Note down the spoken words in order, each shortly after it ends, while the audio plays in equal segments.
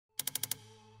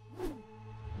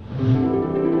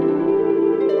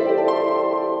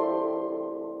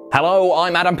Hello,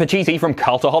 I'm Adam Pacitti from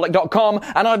Cultaholic.com,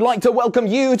 and I'd like to welcome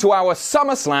you to our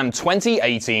SummerSlam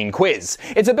 2018 quiz.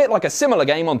 It's a bit like a similar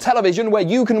game on television where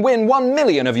you can win 1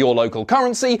 million of your local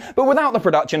currency, but without the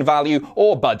production value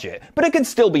or budget. But it can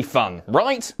still be fun,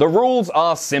 right? The rules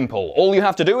are simple. All you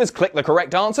have to do is click the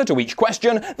correct answer to each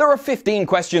question. There are 15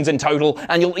 questions in total,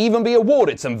 and you'll even be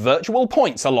awarded some virtual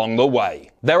points along the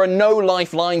way. There are no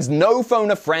lifelines, no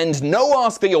phone a friend, no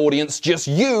ask the audience, just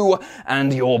you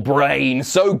and your brain.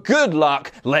 So good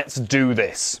luck, let's do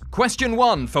this. Question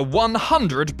 1 for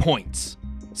 100 points.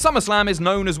 SummerSlam is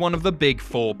known as one of the Big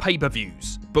Four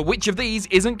pay-per-views, but which of these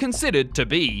isn't considered to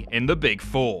be in the Big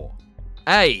Four?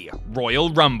 A.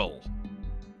 Royal Rumble.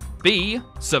 B.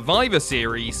 Survivor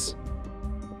Series.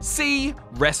 C.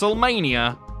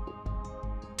 WrestleMania.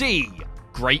 D.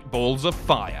 Great Balls of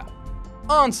Fire.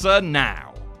 Answer now.